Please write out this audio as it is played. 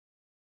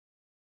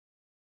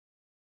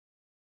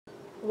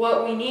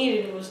What we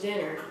needed was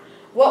dinner.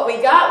 What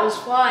we got was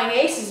Flying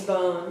Ace's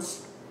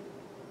bones.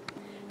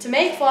 To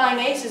make Flying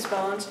Ace's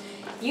bones,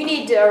 you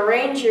need to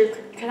arrange your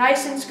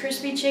Tyson's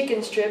crispy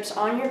chicken strips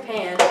on your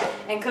pan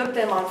and cook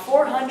them on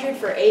 400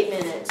 for 8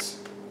 minutes.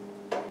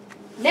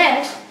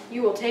 Next,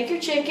 you will take your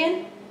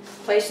chicken,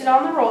 place it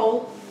on the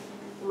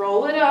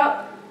roll it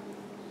up,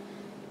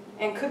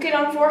 and cook it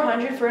on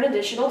 400 for an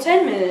additional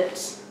 10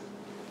 minutes.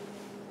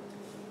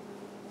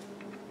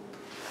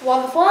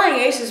 While the Flying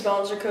Ace's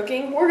bones are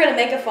cooking, we're going to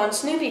make a fun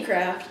Snoopy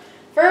craft.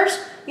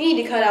 First, you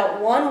need to cut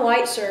out one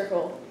white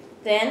circle,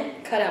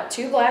 then cut out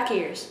 2 black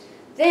ears.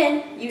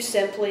 Then you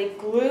simply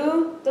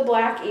glue the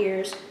black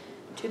ears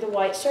to the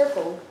white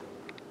circle.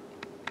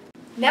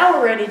 Now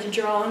we're ready to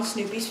draw on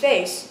Snoopy's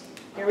face.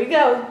 Here we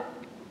go.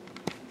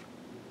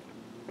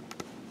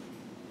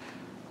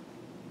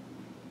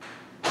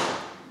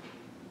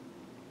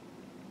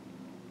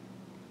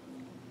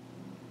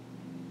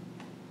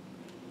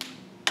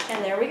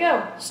 And there we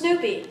go,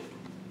 Snoopy.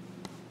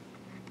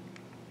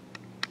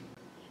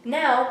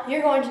 Now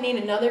you're going to need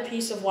another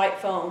piece of white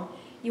foam.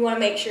 You want to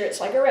make sure it's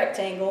like a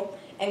rectangle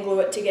and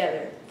glue it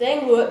together.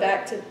 Then glue it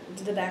back to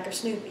the back of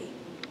Snoopy.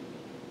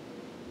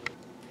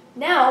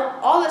 Now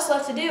all that's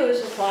left to do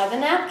is apply the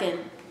napkin.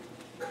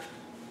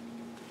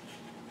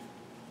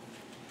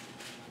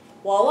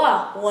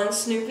 Voila, one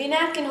Snoopy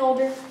napkin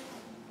holder.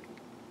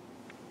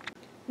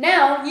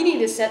 Now you need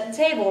to set the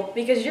table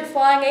because your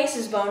Flying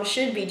Ace's bones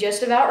should be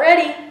just about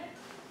ready.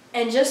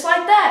 And just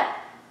like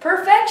that,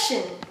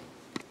 perfection!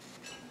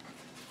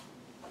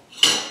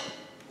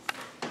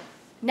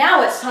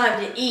 Now it's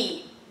time to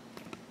eat.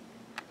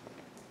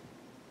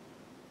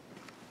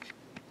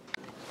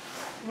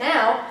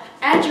 Now,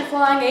 add your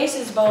Flying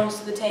Ace's bones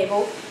to the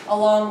table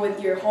along with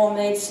your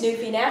homemade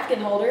Snoopy napkin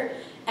holder,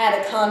 add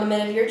a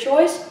condiment of your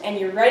choice, and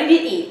you're ready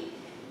to eat.